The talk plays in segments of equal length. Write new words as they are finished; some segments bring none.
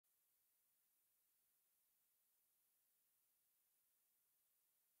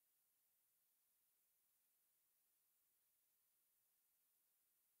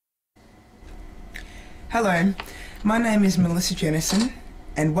Hello, my name is Melissa Jennison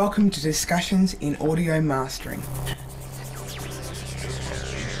and welcome to Discussions in Audio Mastering.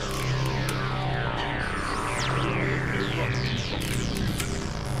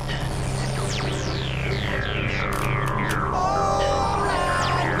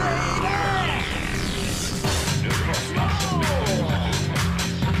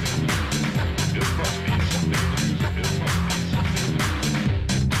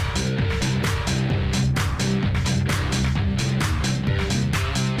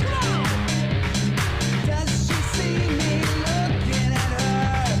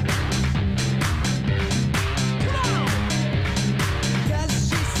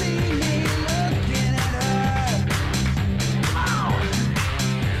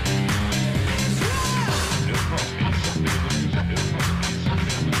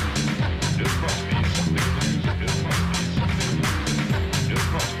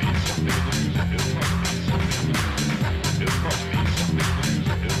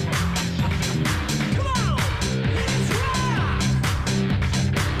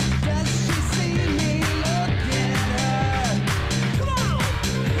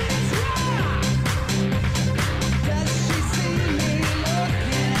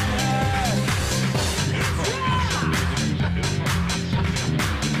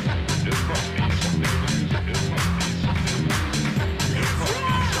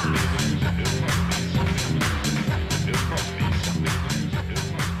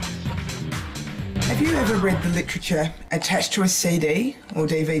 Have you ever read the literature attached to a CD or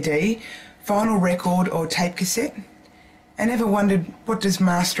DVD, vinyl record or tape cassette, and ever wondered, what does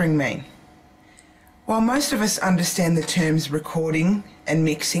mastering mean? While most of us understand the terms recording and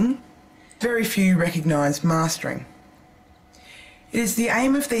mixing, very few recognise mastering. It is the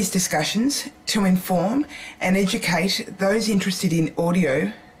aim of these discussions to inform and educate those interested in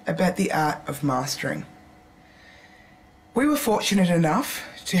audio about the art of mastering. We were fortunate enough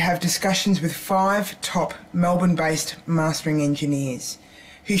to have discussions with 5 top Melbourne-based mastering engineers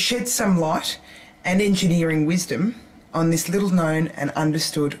who shed some light and engineering wisdom on this little-known and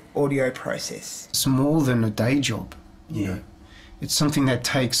understood audio process. It's more than a day job, you know. It's something that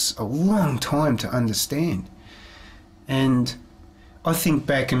takes a long time to understand. And I think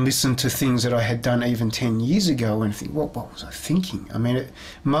back and listen to things that I had done even 10 years ago and think, what was I thinking? I mean,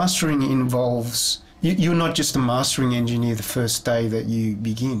 mastering involves... You're not just a mastering engineer the first day that you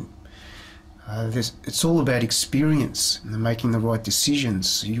begin. It's all about experience and making the right decisions.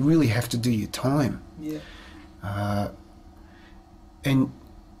 So you really have to do your time. And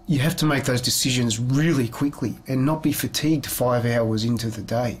you have to make those decisions really quickly and not be fatigued 5 hours into the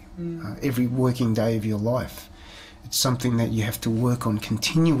day, every working day of your life. It's something that you have to work on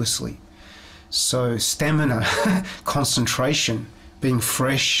continuously. So stamina, concentration, being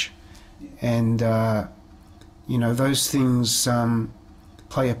fresh, and you know, those things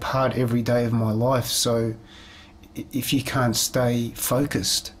play a part every day of my life. So if you can't stay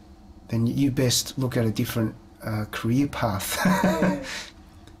focused, then you best look at a different career path.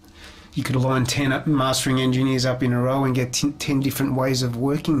 You could line 10 mastering engineers up in a row and get 10 different ways of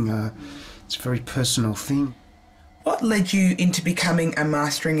working. It's a very personal thing. What led you into becoming a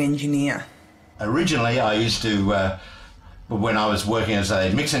mastering engineer? Originally, I used to when I was working as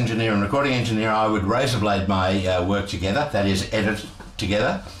a mix engineer and recording engineer, I would razor blade my work together, that is, edit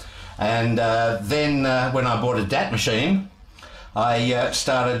together. And then when I bought a DAT machine, I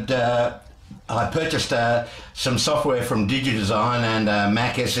purchased some software from DigiDesign and a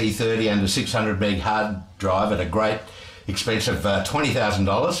Mac SE30 and a 600 meg hard drive at a great expense of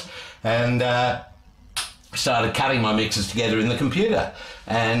 $20,000, and started cutting my mixes together in the computer.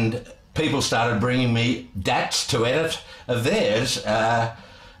 And people started bringing me DATs to edit of theirs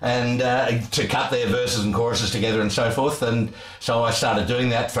and to cut their verses and choruses together and so forth. And so I started doing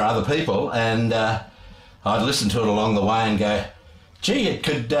that for other people, and I'd listen to it along the way and go, gee, it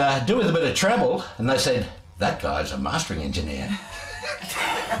could do with a bit of treble. And they said, that guy's a mastering engineer.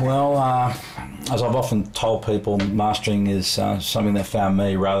 Well, as I've often told people, mastering is something that found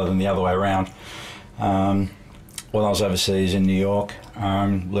me rather than the other way around. While I was overseas in New York,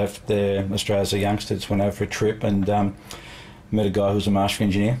 left there, Australia as a youngster, just went over for a trip and met a guy who was a mastering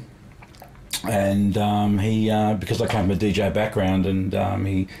engineer. And he, because I came from a DJ background, and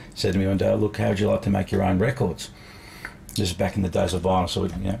he said to me one day, look, how would you like to make your own records? This is back in the days of vinyl, so,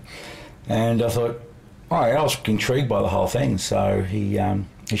 you know. And I thought, all right, I was intrigued by the whole thing. So he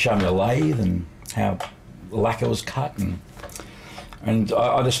showed me a lathe and how lacquer was cut, and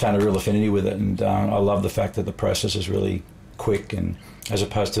I just found a real affinity with it, and I love the fact that the process is really quick, and as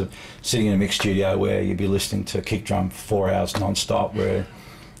opposed to sitting in a mix studio where you'd be listening to kick drum for 4 hours non-stop, where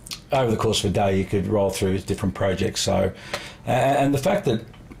over the course of a day you could roll through different projects. So, and the fact that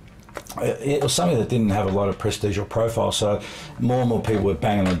it was something that didn't have a lot of prestige or profile, so more and more people were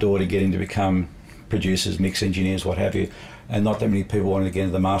banging on the door to get in to become producers, mix engineers, what have you, and not that many people wanted to get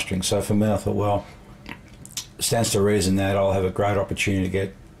into the mastering. So for me, I thought, well, it stands to reason that I'll have a great opportunity to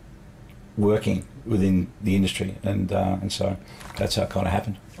get working within the industry, and so that's how it kind of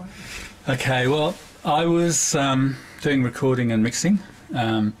happened. Okay, well, I was doing recording and mixing,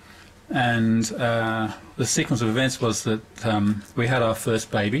 and the sequence of events was that we had our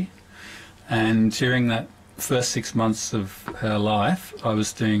first baby, and during that first 6 months of her life I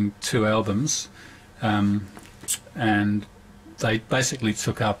was doing 2 albums, and they basically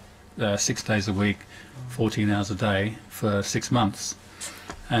took up 6 days a week, 14 hours a day for 6 months.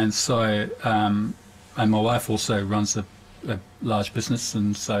 And so, and my wife also runs a large business,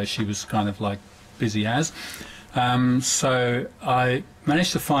 and so she was kind of like busy as. So I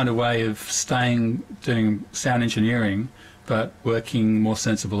managed to find a way of staying doing sound engineering, but working more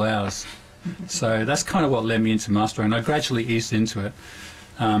sensible hours. So that's kind of what led me into mastering. And I gradually eased into it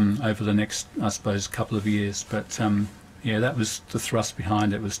over the next, I suppose, couple of years. But yeah, that was the thrust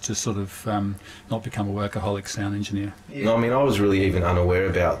behind it, was to sort of not become a workaholic sound engineer. Yeah. No, I mean, I was really even unaware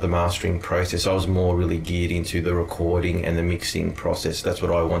about the mastering process. I was more really geared into the recording and the mixing process. That's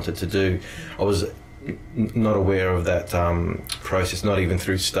what I wanted to do. I was not aware of that process, not even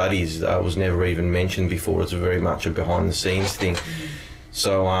through studies. It was never even mentioned before. It's very much a behind-the-scenes thing.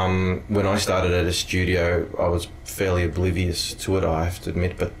 So when I started at a studio, I was fairly oblivious to it, I have to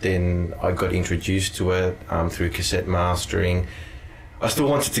admit, but then I got introduced to it through cassette mastering. I still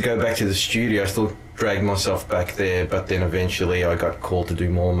wanted to go back to the studio, I still dragged myself back there, but then eventually I got called to do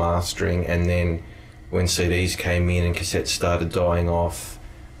more mastering, and then when CDs came in and cassettes started dying off,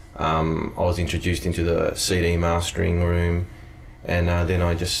 I was introduced into the CD mastering room, and then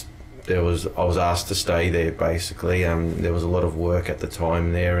I was asked to stay there basically. There was a lot of work at the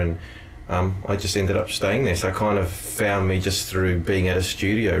time there, and I just ended up staying there. So I kind of found me just through being at a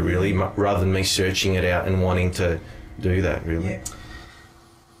studio, really, rather than me searching it out and wanting to do that, really. Yeah.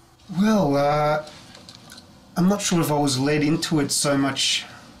 Well, I'm not sure if I was led into it so much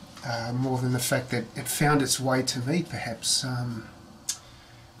more than the fact that it found its way to me, perhaps.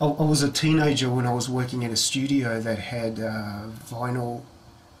 I was a teenager when I was working at a studio that had vinyl.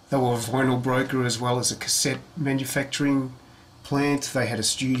 They were a vinyl broker as well as a cassette manufacturing plant. They had a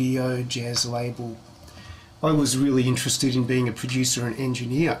studio, jazz label. I was really interested in being a producer and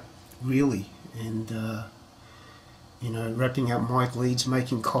engineer, really, and you know, wrapping up mic leads,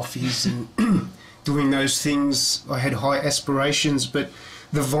 making coffees and doing those things. I had high aspirations, but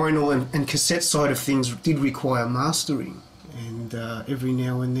the vinyl and cassette side of things did require mastering, and every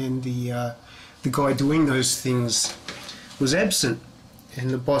now and then the guy doing those things was absent. And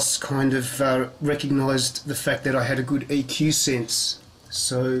the boss kind of recognised the fact that I had a good EQ sense,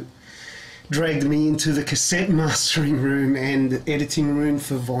 so dragged me into the cassette mastering room and the editing room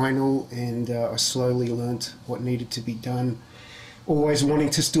for vinyl, and I slowly learnt what needed to be done. Always wanting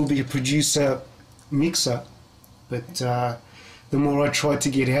to still be a producer, mixer, but the more I tried to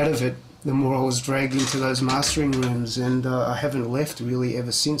get out of it, the more I was dragged into those mastering rooms, and I haven't left really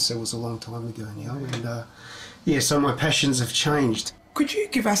ever since. It was a long time ago now, and yeah, so my passions have changed. Could you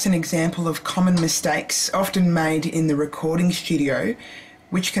give us an example of common mistakes often made in the recording studio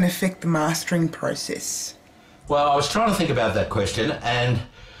which can affect the mastering process? Well, I was trying to think about that question, and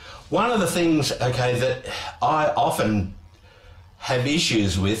one of the things, okay, that I often have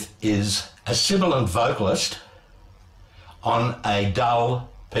issues with is a sibilant vocalist on a dull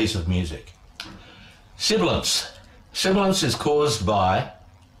piece of music. Sibilance. Sibilance is caused by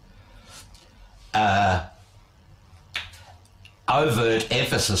overt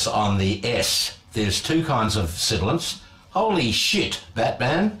emphasis on the S. There's 2 kinds of sibilance. Holy shit,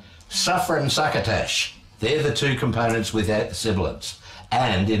 Batman. Suffer and succotash. They're the 2 components with sibilance.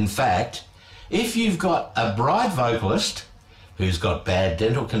 And in fact, if you've got a bright vocalist who's got bad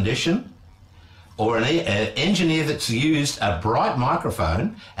dental condition, or an engineer that's used a bright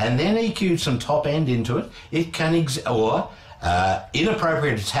microphone and then EQ'd some top end into it, it can, or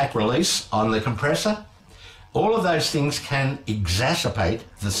inappropriate attack release on the compressor, all of those things can exacerbate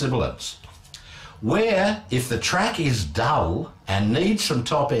the sibilance. Where if the track is dull and needs some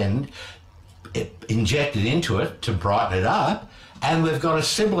top end injected into it to brighten it up, and we've got a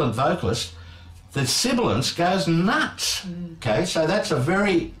sibilant vocalist, the sibilance goes nuts. Okay, so that's a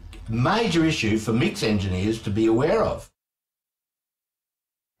very major issue for mix engineers to be aware of.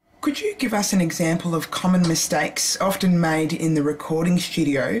 Could you give us an example of common mistakes often made in the recording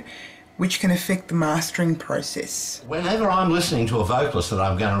studio which can affect the mastering process. Whenever I'm listening to a vocalist that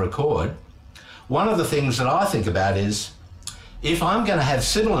I'm going to record, one of the things that I think about is if I'm going to have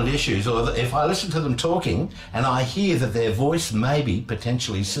sibilant issues, or if I listen to them talking and I hear that their voice may be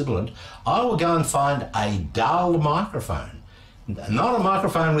potentially sibilant, I will go and find a dull microphone. Not a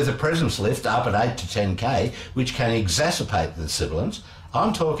microphone with a presence lift up at 8 to 10K, which can exacerbate the sibilance.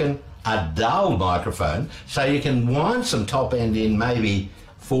 I'm talking a dull microphone, so you can wind some top end in maybe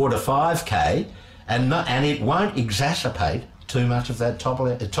 4 to 5K, and it won't exacerbate too much of that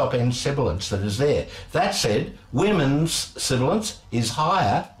top end sibilance that is there. That said, women's sibilance is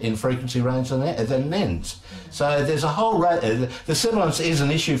higher in frequency range than men's. So there's a whole the sibilance is an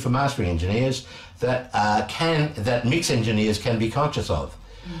issue for mastering engineers that mix engineers can be conscious of.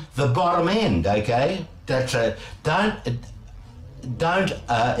 The bottom end, okay, it's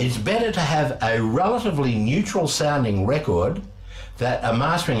better to have a relatively neutral sounding record that a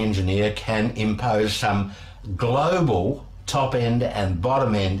mastering engineer can impose some global top end and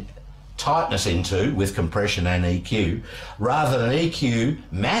bottom end tightness into with compression and EQ, rather than EQ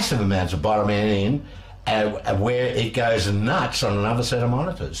massive amounts of bottom end in where it goes nuts on another set of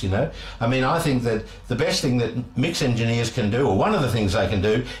monitors, you know. I mean, I think that the best thing that mix engineers can do, or one of the things they can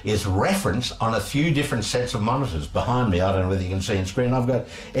do, is reference on a few different sets of monitors behind me. I don't know whether you can see on screen. I've got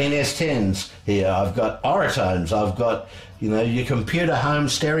NS10s here, I've got Oritones, I've got, you know, your computer home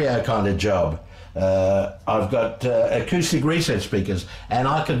stereo kind of job. I've got acoustic reset speakers, and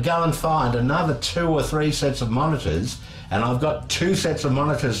I could go and find another 2 or 3 sets of monitors, and I've got 2 sets of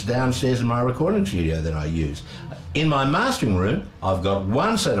monitors downstairs in my recording studio that I use. In my mastering room, I've got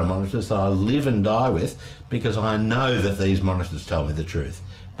 1 set of monitors that I live and die with, because I know that these monitors tell me the truth.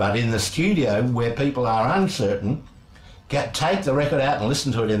 But in the studio, where people are uncertain, take the record out and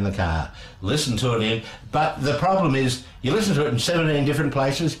listen to it in the car. Listen to it but the problem is, you listen to it in 17 different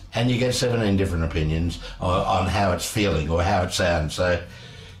places and you get 17 different opinions on how it's feeling or how it sounds. So,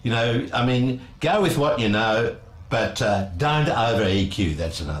 you know, I mean, go with what you know, but don't over EQ.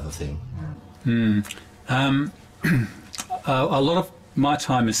 That's another thing. A lot of my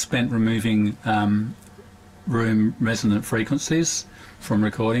time is spent removing room resonant frequencies from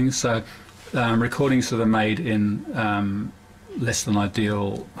recordings. So recordings that are made in less than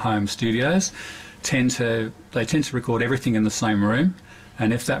ideal home studios tend to record everything in the same room,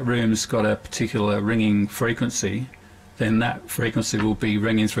 and if that room's got a particular ringing frequency, then that frequency will be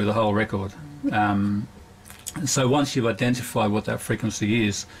ringing through the whole record. So once you've identified what that frequency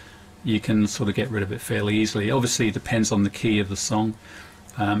is, you can sort of get rid of it fairly easily. Obviously it depends on the key of the song.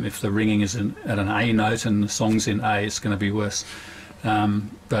 If the ringing is at an A note and the song's in A, it's going to be worse.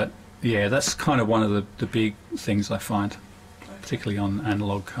 But yeah, that's kind of one of the big things I find, particularly on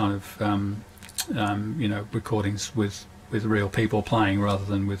analogue kind of you know, recordings with real people playing rather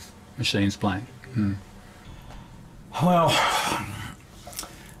than with machines playing. Well,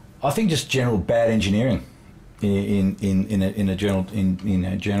 I think just general bad engineering in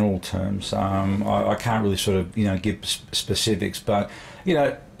general terms. I can't really sort of, you know, give specifics, but you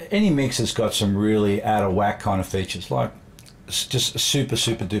know, any mix has got some really out of whack kind of features, like just a super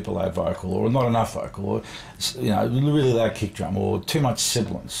duper loud vocal, or not enough vocal, or, you know, really loud kick drum, or too much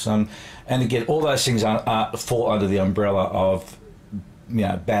sibilance, and again, all those things fall under the umbrella of, you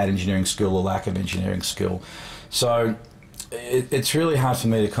know, bad engineering skill or lack of engineering skill. So it's really hard for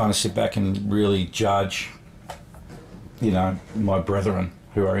me to kind of sit back and really judge, you know, my brethren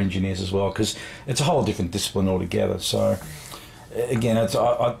who are engineers as well, because it's a whole different discipline altogether. So again, it's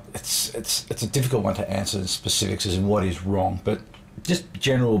a difficult one to answer in specifics as in what is wrong, but just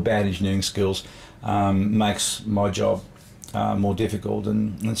general bad engineering skills makes my job more difficult,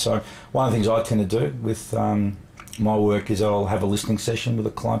 and so one of the things I tend to do with my work is I'll have a listening session with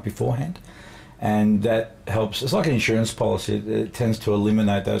a client beforehand, and that helps. It's like an insurance policy. It tends to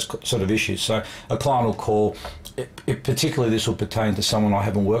eliminate those sort of issues. So a client will call, particularly this will pertain to someone I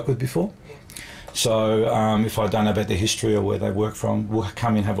haven't worked with before. So if I don't know about their history or where they work from, we'll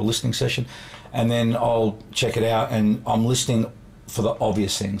come in, have a listening session, and then I'll check it out, and I'm listening for the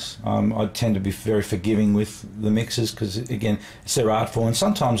obvious things. I tend to be very forgiving with the mixes because, again, it's their art form, and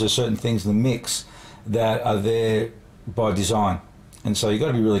sometimes there's certain things in the mix that are there by design, and so you've got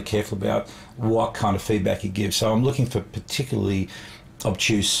to be really careful about what kind of feedback you give. So I'm looking for particularly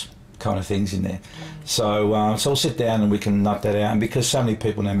obtuse kind of things in there. So so we'll sit down and we can nut that out, and because so many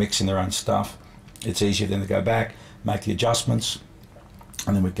people now mixing their own stuff, it's easier then to go back, make the adjustments,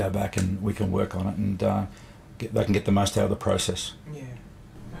 and then we go back and we can work on it, and they can get the most out of the process. Yeah.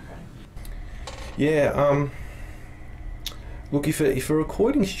 Okay. Yeah. Look, if a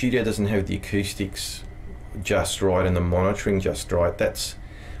recording studio doesn't have the acoustics just right and the monitoring just right, that's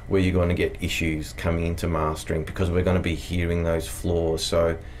where you're going to get issues coming into mastering, because we're going to be hearing those flaws.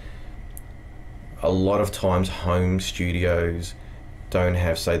 So a lot of times home studios don't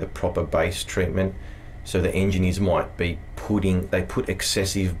have, say, the proper bass treatment, so the engineers might be they put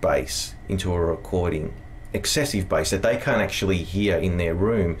excessive bass into a recording, excessive bass that they can't actually hear in their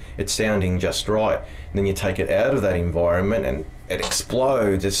room. It's sounding just right, and then you take it out of that environment and it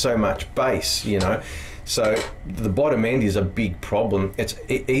explodes. There's so much bass, you know. So the bottom end is a big problem. It's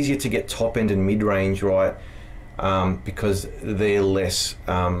easier to get top end and mid range right, because they're less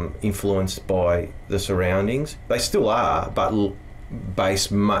influenced by the surroundings. They still are, but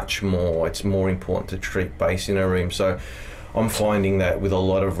bass much more. It's more important to treat bass in a room. So I'm finding that with a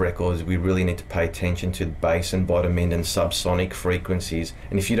lot of records, we really need to pay attention to bass and bottom end and subsonic frequencies.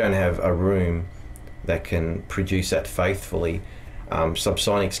 And if you don't have a room that can produce that faithfully,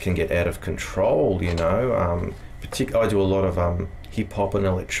 subsonics can get out of control, you know. I do a lot of hip hop and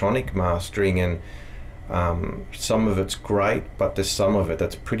electronic mastering, and some of it's great, but there's some of it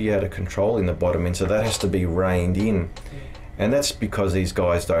that's pretty out of control in the bottom end, so that has to be reined in. And that's because these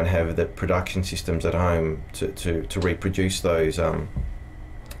guys don't have the production systems at home to reproduce those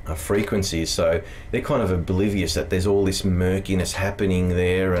frequencies, so they're kind of oblivious that there's all this murkiness happening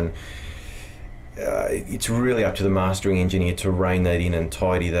there, and it's really up to the mastering engineer to rein that in and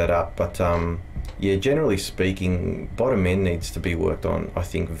tidy that up. But yeah, generally speaking, bottom end needs to be worked on, I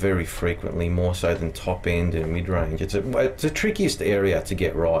think, very frequently, more so than top end and mid range. It's the trickiest area to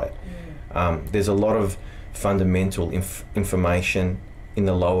get right. There's a lot of fundamental information in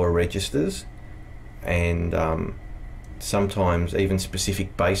the lower registers, and sometimes even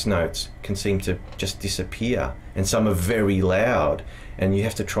specific bass notes can seem to just disappear, and some are very loud, and you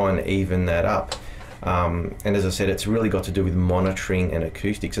have to try and even that up. And as I said, it's really got to do with monitoring and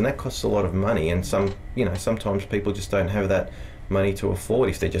acoustics, and that costs a lot of money, and sometimes people just don't have that money to afford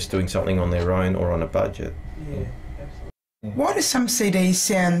if they're just doing something on their own or on a budget. Yeah, absolutely. Why do some CDs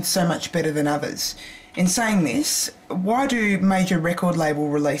sound so much better than others? In saying this, why do major record label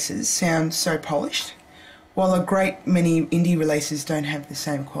releases sound so polished, while a great many indie releases don't have the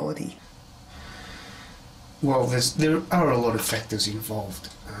same quality? Well, there are a lot of factors involved.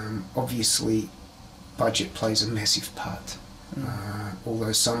 Obviously, budget plays a massive part.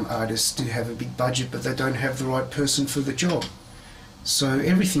 Although some artists do have a big budget, but they don't have the right person for the job. So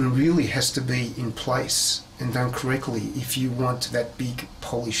everything really has to be in place and done correctly if you want that big,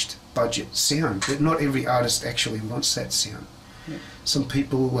 polished budget sound. But not every artist actually wants that sound. Yeah. Some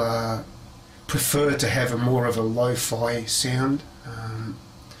people prefer to have more of a lo-fi sound.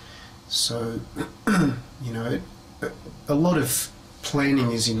 So, you know, a lot of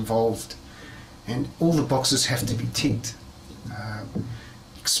planning is involved, and all the boxes have to be ticked.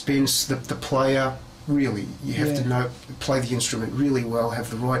 Expense, the player, really, you have to play the instrument really well, have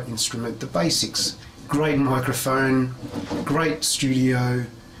the right instrument, the basics, great microphone, great studio,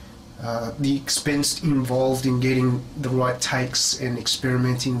 the expense involved in getting the right takes and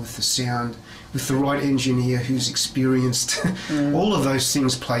experimenting with the sound, with the right engineer who's experienced. All of those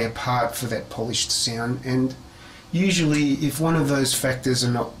things play a part for that polished sound, and usually if one of those factors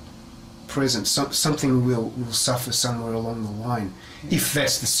are not present, something will suffer somewhere along the line, if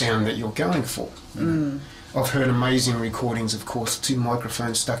that's the sound that you're going for. I've heard amazing recordings, of course, 2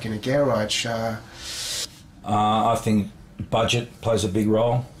 microphones stuck in a garage. I think budget plays a big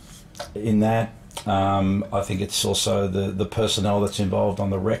role in that. I think it's also the personnel that's involved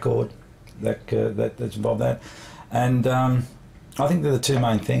on the record that's involved in that, and I think they're the 2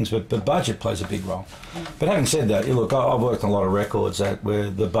 main things, but budget plays a big role. But having said that, look, I've worked on a lot of records where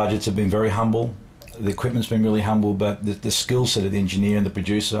the budgets have been very humble, the equipment's been really humble, but the skill set of the engineer and the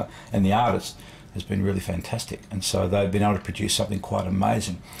producer and the artist has been really fantastic, and so they've been able to produce something quite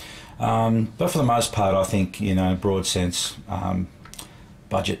amazing. But for the most part, I think, you know, broad sense,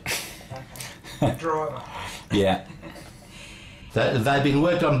 budget. Driver. Yeah. They've been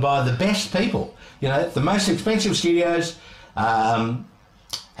worked on by the best people, you know, the most expensive studios, and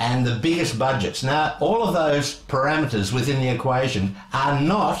the biggest budgets. Now, all of those parameters within the equation are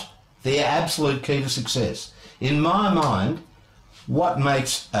not the absolute key to success. In my mind, what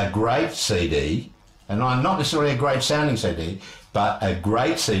makes a great CD, and not necessarily a great sounding CD, but a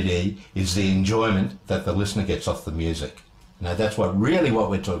great CD is the enjoyment that the listener gets off the music. You know, that's what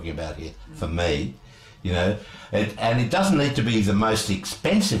we're talking about here, for me. You know, and it doesn't need to be the most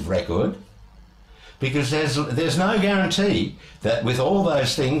expensive record, because there's no guarantee that with all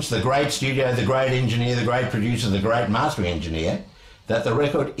those things, the great studio, the great engineer, the great producer, the great mastering engineer, that the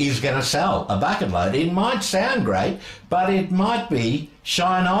record is going to sell a bucket load. It might sound great, but it might be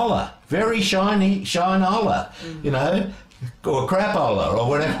shinola, very shiny shinola, you know, or crapola, or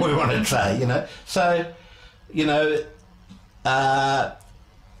whatever we want to say, you know. So, you know,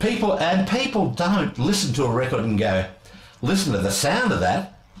 people don't listen to a record and go, listen to the sound of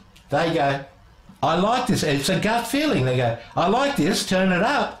that. They go, I like this. It's a gut feeling. They go, I like this, turn it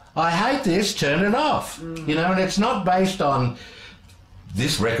up. I hate this, turn it off. You know, and it's not based on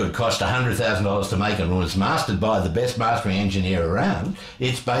this record cost $100,000 to make and was mastered by the best mastering engineer around.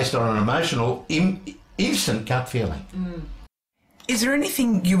 It's based on an emotional, instant gut feeling. Is there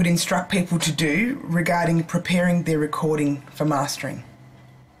anything you would instruct people to do regarding preparing their recording for mastering?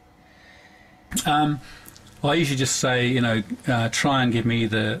 Well, I usually just say, you know, try and give me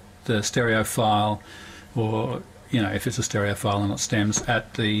the stereo file, or, you know, if it's a stereo file and not stems,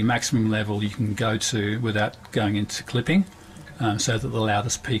 at the maximum level you can go to without going into clipping, so that the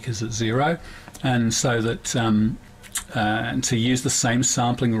loudest peak is at 0, and so that and to use the same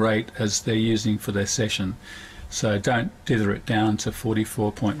sampling rate as they're using for their session. So don't dither it down to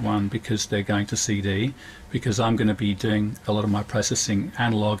 44.1 because they're going to CD, because I'm going to be doing a lot of my processing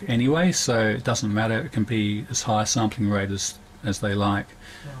analog anyway, so it doesn't matter. It can be as high a sampling rate as they like.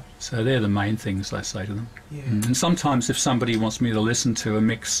 So they're the main things I say to them. And sometimes if somebody wants me to listen to a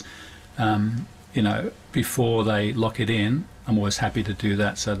mix, you know, before they lock it in, I'm always happy to do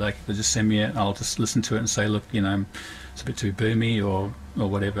that. So they just send me it, I'll just listen to it and say, look, you know, it's a bit too boomy or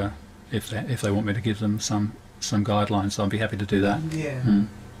whatever. If they want me to give them some guidelines, I'll be happy to do that.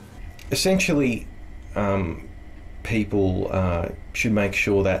 Essentially, people should make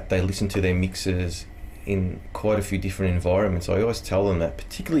sure that they listen to their mixers in quite a few different environments. I always tell them that,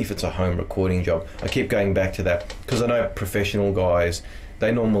 particularly if it's a home recording job. I keep going back to that because I know professional guys,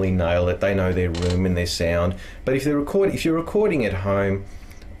 they normally nail it. They know their room and their sound. But if you're recording at home,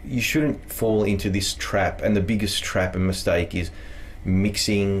 you shouldn't fall into this trap. And the biggest trap and mistake is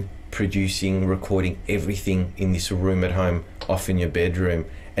mixing, producing, recording everything in this room at home off in your bedroom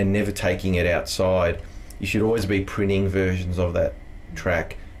and never taking it outside. You should always be printing versions of that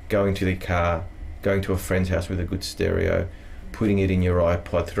track, going to the car, going to a friend's house with a good stereo, putting it in your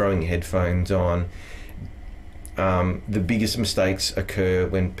iPod, throwing headphones on. The biggest mistakes occur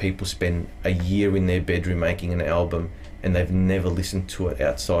when people spend a year in their bedroom making an album and they've never listened to it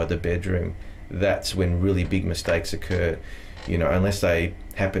outside the bedroom. That's when really big mistakes occur, you know, unless they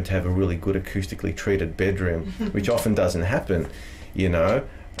happen to have a really good acoustically treated bedroom, which often doesn't happen, you know.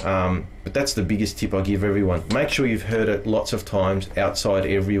 But that's the biggest tip I give everyone. Make sure you've heard it lots of times outside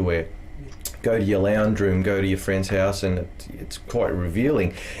everywhere. Go to your lounge room, go to your friend's house, and it's quite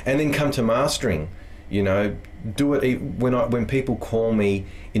revealing. And then come to mastering, you know, do it when people call me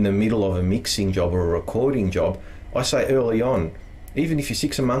in the middle of a mixing job or a recording job. I say early on, even if you're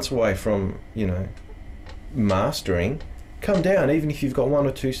 6 months away from, you know, mastering, come down. Even if you've got 1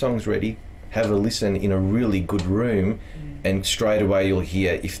 or 2 songs ready, have a listen in a really good room, and straight away you'll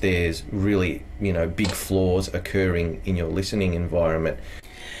hear if there's really, you know, big flaws occurring in your listening environment.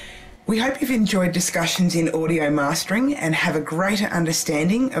 We hope you've enjoyed discussions in audio mastering and have a greater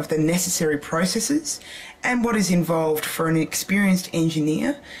understanding of the necessary processes and what is involved for an experienced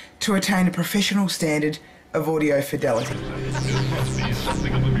engineer to attain a professional standard of audio fidelity.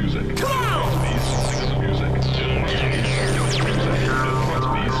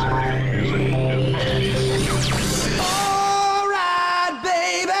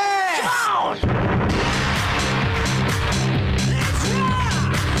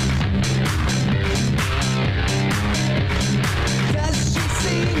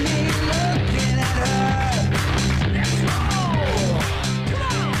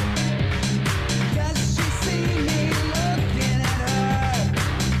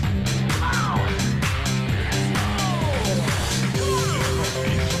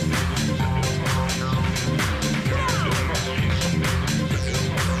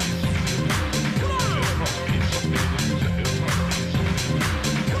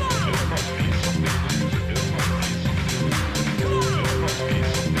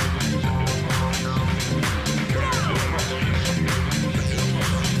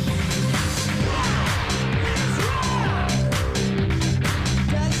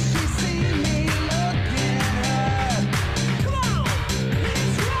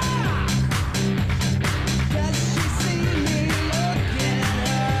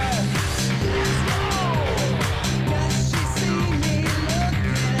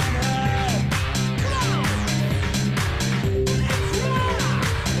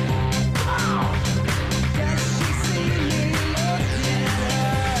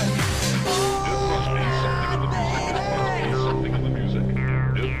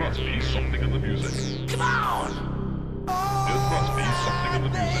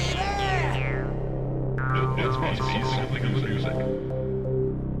 It must be